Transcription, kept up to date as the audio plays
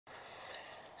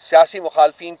سیاسی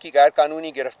مخالفین کی غیر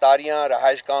قانونی گرفتاریاں،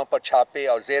 رہائش گاہوں پر چھاپے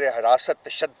اور زیر حراست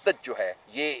تشدد جو ہے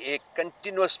یہ ایک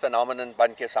کنٹینوس فینومینن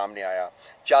بن کے سامنے آیا.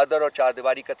 چادر اور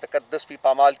چاردیواری کا تقدس بھی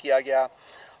پامال کیا گیا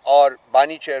اور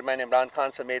بانی چیئرمین عمران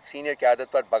خان سمیت سینئر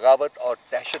قیادت پر بغاوت اور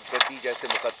دہشت گردی جیسے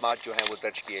مقدمات جو ہیں وہ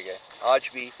درج کیے گئے. آج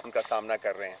بھی ان کا سامنا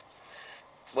کر رہے ہیں.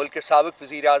 ملک کے سابق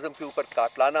وزیر اعظم کے اوپر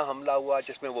قاتلانہ حملہ ہوا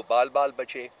جس میں وہ بال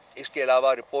بچے. اس کے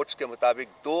علاوہ رپورٹس کے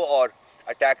مطابق 2 اور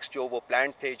اٹیکس جو وہ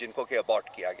پلانٹ تھے جن کو کہ ابارٹ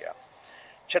کیا گیا.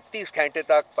 36 گھنٹے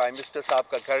تک پرائم منسٹر صاحب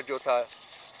کا گھر جو تھا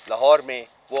لاہور میں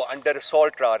وہ انڈر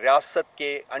اسالٹ رہا، ریاست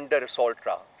کے انڈر اسالٹ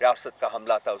رہا. ریاست کا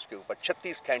حملہ تھا اس کے اوپر،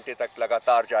 36 گھنٹے تک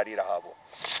لگاتار جاری رہا. وہ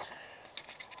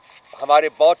ہمارے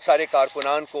بہت سارے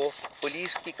کارکنان کو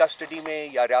پولیس کی کسٹڈی میں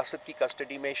یا ریاست کی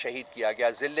کسٹڈی میں شہید کیا گیا.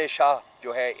 ذل شاہ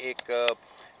جو ہے ایک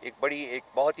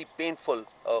بہت ہی پینفل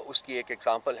اس کی ایک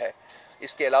ایگزامپل ہے.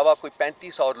 اس کے علاوہ کوئی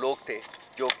 35 اور لوگ تھے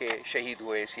جو کہ شہید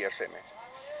ہوئے اسی عرصے میں.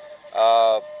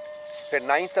 پھر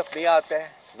 9 مئی آتا ہے.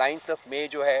 9 مئی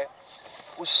جو ہے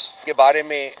اس کے بارے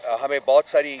میں ہمیں بہت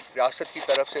ساری ریاست کی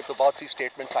طرف سے تو بہت سی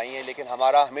سٹیٹمنٹس آئی ہیں، لیکن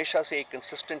ہمارا ہمیشہ سے ایک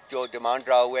کنسسٹنٹ جو ڈیمانڈ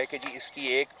رہا ہوا ہے کہ جی اس کی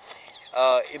ایک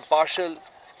امپارشل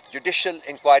جوڈیشل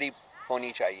انکوائری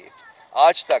ہونی چاہیے.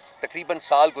 آج تک تقریباً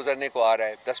سال گزرنے کو آ رہا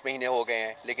ہے، 10 مہینے ہو گئے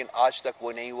ہیں، لیکن آج تک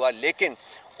وہ نہیں ہوا. لیکن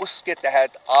اس کے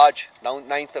تحت آج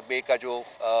 9 مئی کا جو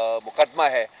مقدمہ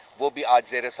ہے وہ بھی آج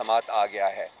زیر سماعت آ گیا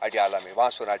ہے اڈیالہ میں، وہاں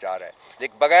سنا جا رہا ہے.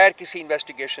 لیکن بغیر کسی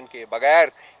انویسٹیگیشن کے، بغیر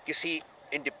کسی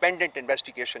انڈیپینڈنٹ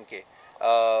انویسٹیگیشن کے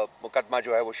مقدمہ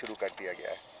جو ہے وہ شروع کر دیا گیا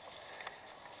ہے.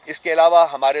 اس کے علاوہ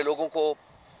ہمارے لوگوں کو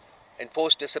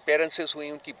انفورس ڈس اپیرنسز ہوئی،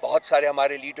 ان کی بہت سارے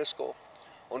ہمارے لیڈرز کو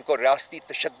ان کو ریاستی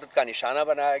تشدد کا نشانہ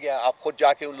بنایا گیا. آپ خود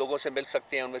جا کے ان لوگوں سے مل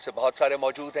سکتے ہیں، ان میں سے بہت سارے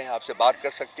موجود ہیں، آپ سے بات کر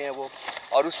سکتے ہیں وہ.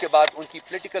 اور اس کے بعد ان کی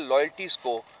پولیٹیکل لائلٹیز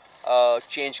کو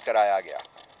چینج کرایا گیا.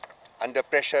 Under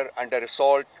pressure, under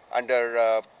assault, under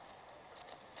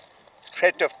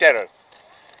threat of terror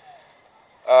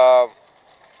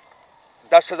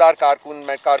 10,000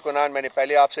 کارکنان میں نے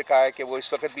پہلے آپ سے کہا ہے کہ وہ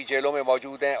اس وقت بھی جیلوں میں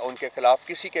موجود ہیں. ان کے خلاف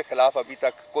کسی کے خلاف ابھی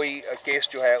تک کوئی کیس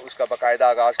جو ہے اس کا باقاعدہ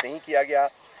آغاز نہیں کیا گیا.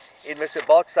 ان میں سے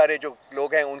بہت سارے جو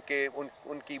لوگ ہیں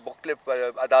ان کی مختلف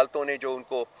عدالتوں نے جو ان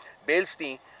کو بیلز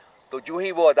دیں تو جو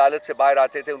ہی وہ عدالت سے باہر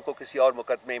آتے تھے ان کو کسی اور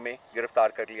مقدمے میں گرفتار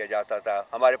کر لیا جاتا تھا.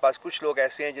 ہمارے پاس کچھ لوگ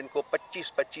ایسے ہیں جن کو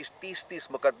 25 30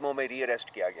 مقدموں میں ری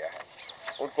اریسٹ کیا گیا ہے.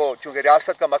 ان کو چونکہ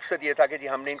ریاست کا مقصد یہ تھا کہ جی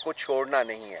ہم نے ان کو چھوڑنا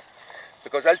نہیں ہے،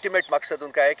 بیکاز الٹیمیٹ مقصد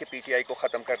ان کا ہے کہ پی ٹی آئی کو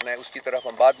ختم کرنا ہے. اس کی طرف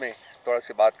ہم بعد میں تھوڑا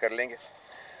سی بات کر لیں گے.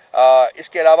 اس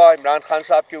کے علاوہ عمران خان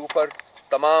صاحب کے اوپر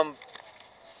تمام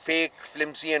فیک،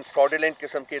 فلمزی اینڈ فراڈولنٹ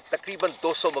قسم کے تقریباً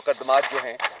 200 مقدمات جو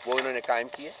ہیں وہ انہوں نے قائم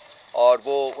کیے، اور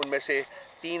وہ ان میں سے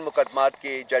 3 مقدمات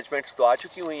کے ججمنٹس تو آ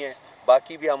چکی ہوئی ہیں.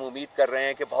 باقی بھی ہم امید کر رہے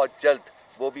ہیں کہ بہت جلد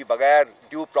وہ بھی بغیر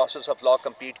due process of law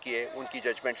complete کیے ان کی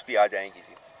ججمنٹس بھی آ جائیں گی.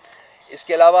 اس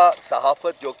کے علاوہ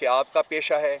صحافت جو کہ آپ کا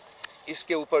پیشہ ہے، اس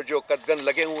کے اوپر جو قدغن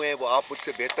لگے ہوئے ہیں وہ آپ مجھ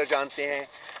سے بہتر جانتے ہیں.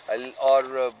 اور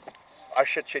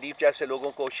ارشد شریف جیسے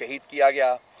لوگوں کو شہید کیا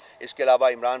گیا. اس کے علاوہ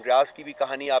عمران ریاض کی بھی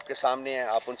کہانی آپ کے سامنے ہے،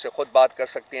 آپ ان سے خود بات کر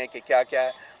سکتے ہیں کہ کیا کیا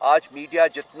ہے. آج میڈیا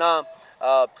جتنا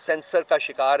سینسر کا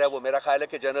شکار ہے وہ میرا خیال ہے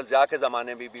کہ جنرل ضیاء کے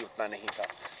زمانے میں بھی اتنا نہیں تھا.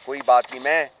 کوئی بات نہیں،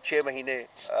 میں 6 مہینے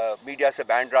میڈیا سے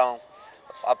بینڈ رہا ہوں،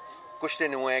 اب کچھ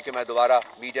دن ہوئے ہیں کہ میں دوبارہ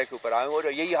میڈیا کے اوپر آیا ہوں، اور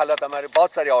یہی حالت ہمارے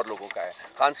بہت سارے اور لوگوں کا ہے.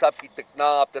 خان صاحب کی نہ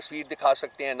آپ تصویر دکھا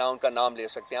سکتے ہیں، نہ ان کا نام لے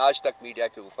سکتے ہیں. آج تک میڈیا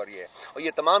کے اوپر یہ ہے، اور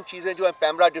یہ تمام چیزیں جو ہیں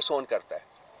پیمرا ڈسون کرتا ہے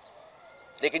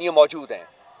لیکن یہ موجود ہیں.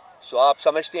 سو آپ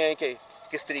سمجھتے ہیں کہ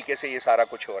کس طریقے سے یہ سارا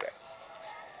کچھ ہو رہا ہے.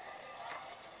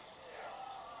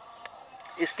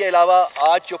 اس کے علاوہ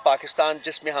آج جو پاکستان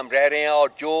جس میں ہم رہ رہے ہیں اور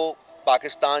جو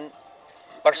پاکستان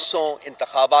پرسوں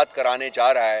انتخابات کرانے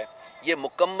جا رہا ہے، یہ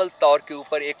مکمل طور کے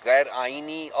اوپر ایک غیر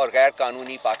آئینی اور غیر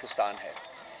قانونی پاکستان ہے.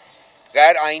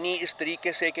 غیر آئینی اس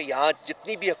طریقے سے کہ یہاں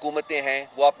جتنی بھی حکومتیں ہیں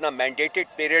وہ اپنا مینڈیٹڈ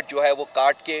پیریڈ جو ہے وہ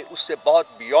کاٹ کے اس سے بہت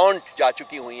بیونڈ جا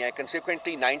چکی ہوئی ہیں.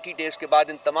 کنسیکوینٹلی 90 ڈیز کے بعد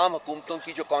ان تمام حکومتوں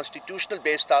کی جو کانسٹیٹیوشنل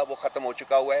بیس تھا وہ ختم ہو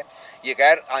چکا ہوا ہے. یہ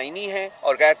غیر آئینی ہیں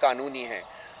اور غیر قانونی ہیں.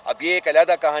 اب یہ ایک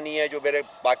علیحدہ کہانی ہے جو میرے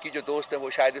باقی جو دوست ہیں وہ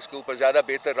شاید اس کے اوپر زیادہ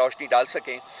بہتر روشنی ڈال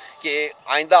سکیں کہ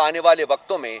آئندہ آنے والے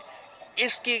وقتوں میں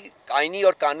اس کی آئینی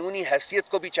اور قانونی حیثیت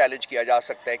کو بھی چیلنج کیا جا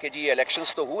سکتا ہے کہ جی یہ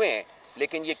الیکشنز تو ہوئے ہیں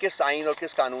لیکن یہ کس آئین اور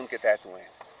کس قانون کے تحت ہوئے ہیں.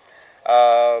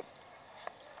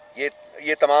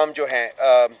 یہ تمام جو ہیں.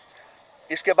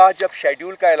 اس کے بعد جب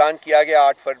شیڈیول کا اعلان کیا گیا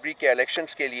 8 فروری کے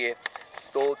الیکشنز کے لیے،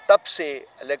 تو تب سے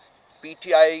پی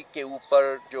ٹی آئی کے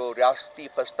اوپر جو ریاستی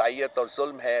فسطائیت اور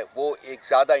ظلم ہے وہ ایک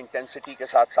زیادہ انٹینسٹی کے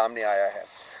ساتھ سامنے آیا ہے.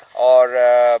 اور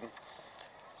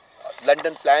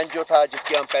لنڈن پلان جو تھا جس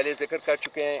کی ہم پہلے ذکر کر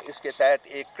چکے ہیں، اس کے تحت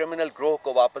ایک کرمنل گروہ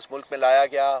کو واپس ملک میں لایا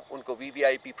گیا، ان کو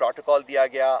VVIP پروٹوکول دیا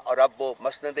گیا، اور اب وہ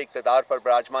مسند اقتدار پر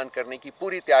براجمان کرنے کی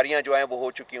پوری تیاریاں جو ہیں وہ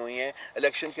ہو چکی ہوئی ہیں۔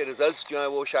 الیکشن کے ریزلٹس جو ہیں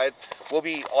وہ شاید وہ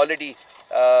بھی آلریڈی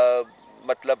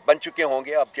مطلب بن چکے ہوں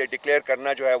گے، اب یہ ڈکلیئر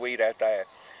کرنا جو ہے وہی رہتا ہے۔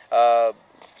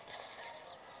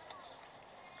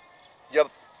 جب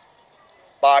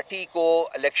پارٹی کو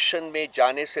الیکشن میں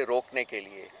جانے سے روکنے کے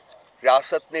لیے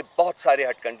ریاست نے بہت سارے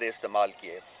ہتھ کنڈے استعمال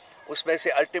کیے، اس میں سے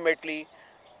الٹیمیٹلی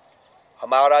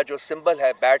ہمارا جو سمبل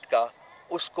ہے بیٹ کا،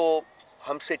 اس کو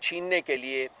ہم سے چھیننے کے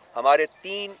لیے ہمارے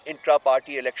 3 انٹرا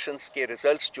پارٹی الیکشنز کے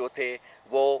ریزلٹس جو تھے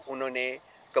وہ انہوں نے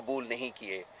قبول نہیں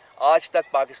کیے۔ آج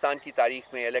تک پاکستان کی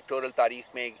تاریخ میں، الیکٹورل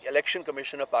تاریخ میں، الیکشن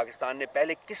کمیشن آف پاکستان نے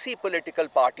پہلے کسی پولیٹیکل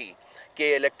پارٹی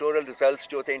کے الیکٹورل ریزلٹس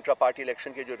جو تھے، انٹرا پارٹی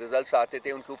الیکشن کے جو ریزلٹس آتے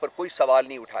تھے، ان کے اوپر کوئی سوال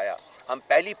نہیں اٹھایا۔ ہم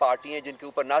پہلی پارٹی ہیں جن کے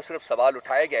اوپر نہ صرف سوال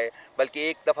اٹھائے گئے بلکہ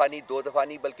 1 دفعہ نہیں، 2 دفعہ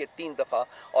نہیں، بلکہ 3 دفعہ،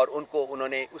 اور ان کو انہوں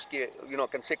نے اس کے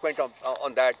کنسیکوینٹ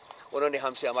آن دیٹ انہوں نے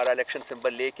ہم سے ہمارا الیکشن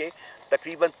سمبل لے کے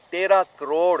تقریباً 13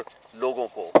 کروڑ لوگوں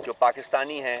کو جو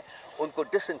پاکستانی ہیں ان کو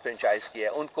ڈس انفرینچائز کیا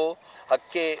ہے، ان کو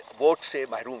حق کے ووٹ سے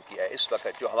محروم کیا ہے اس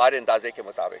وقت جو ہمارے اندازے کے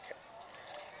مطابق ہے۔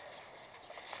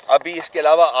 ابھی اس کے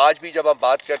علاوہ آج بھی جب ہم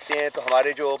بات کرتے ہیں تو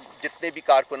ہمارے جو جتنے بھی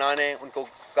کارکنان ہیں ان کو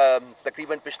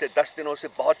تقریباً پچھلے 10 دنوں سے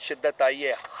بہت شدت آئی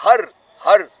ہے۔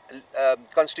 ہر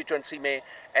کانسٹیٹوئنسی میں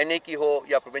NA کی ہو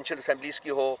یا پروونشل اسمبلیز کی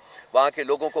ہو، وہاں کے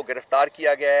لوگوں کو گرفتار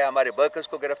کیا گیا ہے، ہمارے ورکرز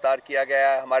کو گرفتار کیا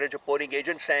گیا ہے، ہمارے جو پولنگ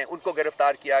ایجنٹس ہیں ان کو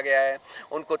گرفتار کیا گیا ہے،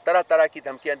 ان کو طرح طرح کی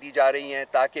دھمکیاں دی جا رہی ہیں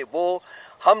تاکہ وہ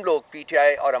ہم لوگ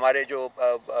PTI اور ہمارے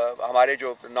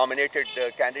جو نامینیٹڈ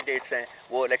کینڈیڈیٹس ہیں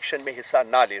وہ الیکشن میں حصہ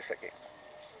نہ لے سکیں۔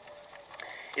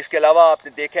 اس کے علاوہ آپ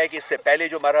نے دیکھا ہے کہ اس سے پہلے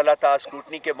جو مرحلہ تھا،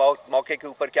 اسکروٹنی کے موقع کے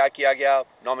اوپر کیا کیا گیا،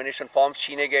 نامینیشن فارمز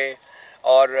چھینے گئے،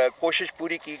 اور کوشش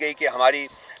پوری کی گئی کہ ہماری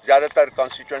زیادہ تر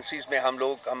کانسٹیٹوئنسیز میں ہم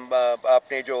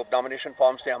اپنے جو نامینیشن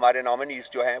فارمز تھے، ہمارے نامنیز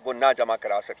جو ہیں وہ نہ جمع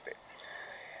کرا سکتے۔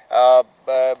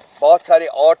 بہت سارے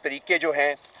اور طریقے جو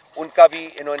ہیں ان کا بھی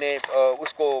انہوں نے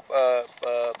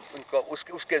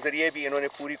اس کے ذریعے بھی انہوں نے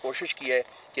پوری کوشش کی ہے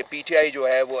کہ PTI جو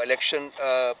ہے وہ الیکشن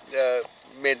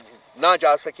میں نہ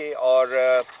جا سکے، اور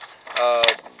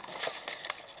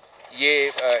یہ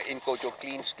ان کو جو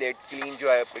کلین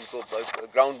جو ہے ان کو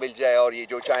گراؤنڈ مل جائے اور یہ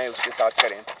جو چاہیں اس کے ساتھ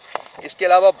کریں۔ اس کے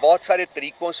علاوہ بہت سارے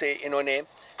طریقوں سے انہوں نے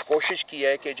کوشش کی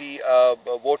ہے کہ جی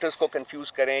ووٹرز کو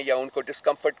کنفیوز کریں یا ان کو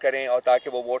ڈسکمفرٹ کریں اور تاکہ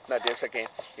وہ ووٹ نہ دے سکیں۔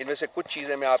 ان میں سے کچھ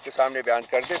چیزیں میں آپ کے سامنے بیان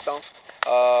کر دیتا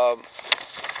ہوں۔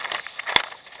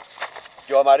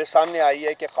 جو ہمارے سامنے آئی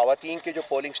ہے کہ خواتین کے جو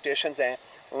پولنگ سٹیشنز ہیں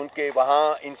ان کے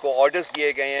وہاں ان کو آرڈرز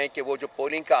دیے گئے ہیں کہ وہ جو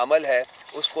پولنگ کا عمل ہے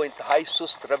اس کو انتہائی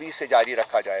سست روی سے جاری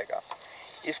رکھا جائے گا۔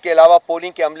 اس کے علاوہ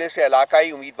پولنگ کے عملے سے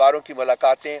علاقائی امیدواروں کی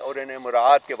ملاقاتیں اور انہیں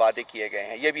مراعات کے وعدے کیے گئے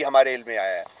ہیں، یہ بھی ہمارے علم میں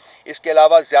آیا ہے۔ اس کے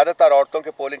علاوہ زیادہ تر عورتوں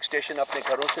کے پولنگ سٹیشن اپنے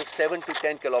گھروں سے 7 to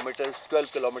 10 کلومیٹرز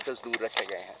 12 کلومیٹرز دور رکھے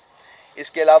گئے ہیں۔ اس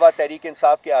کے علاوہ تحریک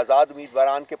انصاف کے آزاد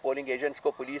امیدواران کے پولنگ ایجنٹس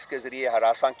کو پولیس کے ذریعے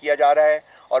ہراساں کیا جا رہا ہے،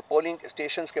 اور پولنگ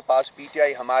اسٹیشنز کے پاس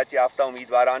PTI حمایت یافتہ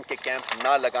امیدواران کے کیمپ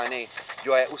نہ لگانے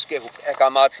جو ہے اس کے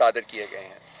احکامات صادر کیے گئے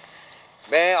ہیں۔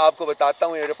 میں آپ کو بتاتا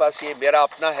ہوں، میرے پاس یہ میرا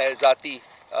اپنا ہے، ذاتی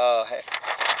ہے،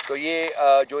 تو یہ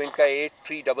جو ان کا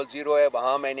 8300 ہے،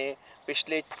 وہاں میں نے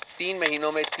پچھلے 3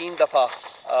 مہینوں میں 3 دفعہ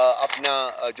اپنا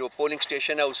جو پولنگ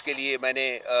سٹیشن ہے اس کے لیے میں نے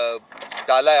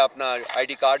ڈالا ہے اپنا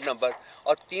ID کارڈ نمبر،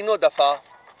 اور تینوں دفعہ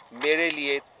میرے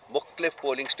لیے مختلف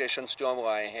پولنگ سٹیشنز جو ہیں وہ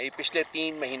آئے ہیں۔ یہ پچھلے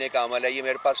 3 مہینے کا عمل ہے، یہ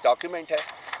میرے پاس ڈاکیومنٹ ہے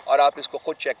اور آپ اس کو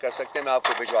خود چیک کر سکتے ہیں، میں آپ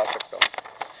کو بھجوا سکتا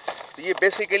ہوں۔ تو یہ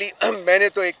بیسیکلی میں نے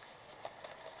تو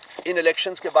ان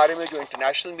الیکشنز کے بارے میں جو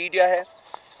انٹرنیشنل میڈیا ہے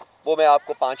وہ میں آپ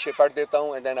کو 5-6 پڑھ دیتا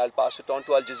ہوں، and then I'll pass it on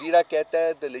to Al Jazeera کہتا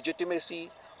ہے the legitimacy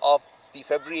of the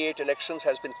February 8 elections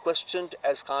has been questioned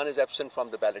as Khan is absent from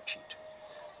the ballot sheet.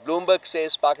 Bloomberg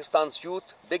says Pakistan's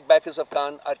youth, big backers of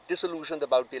Khan, are disillusioned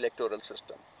about the electoral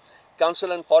system.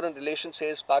 Council on Foreign Relations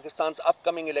says Pakistan's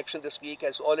upcoming election this week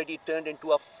has already turned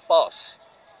into a farce,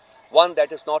 one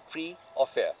that is not free or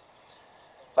fair.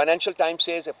 Financial Times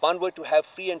says if one were to have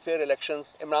free and fair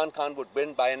elections, Imran Khan would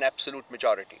win by an absolute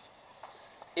majority.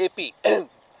 AP,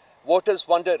 voters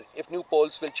wonder if new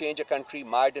polls will change a country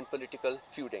mired in political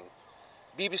feuding.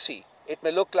 BBC, it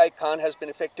may look like Khan has been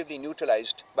effectively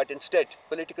neutralized, but instead,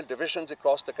 political divisions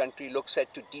across the country look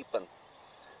set to deepen.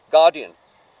 Guardian,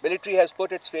 military has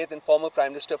put its faith in former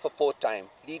Prime Minister for 4th time,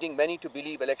 leading many to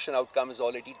believe election outcome is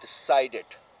already decided.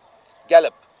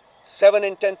 Gallup, 7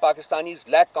 in 10 Pakistanis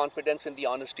lack confidence in the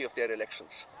honesty of their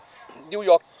elections. New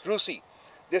York, Rusi,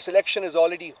 this election is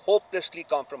already hopelessly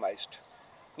compromised.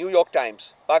 New York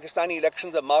Times, Pakistani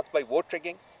elections are marked by vote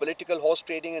rigging, political horse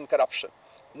trading and corruption.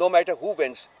 no matter who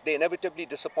wins, they inevitably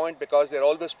disappoint because they're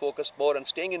always focused more on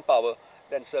staying in power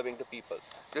than serving the people.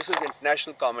 This is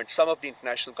international comment, some of the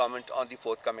international comment on the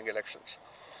forthcoming elections.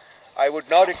 I would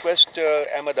now request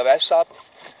Ahmed Awais Saab.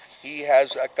 He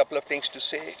has a couple of things to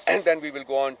say, and then we will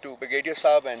go on to Brigadier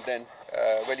Saab and then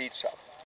Waleed Saab.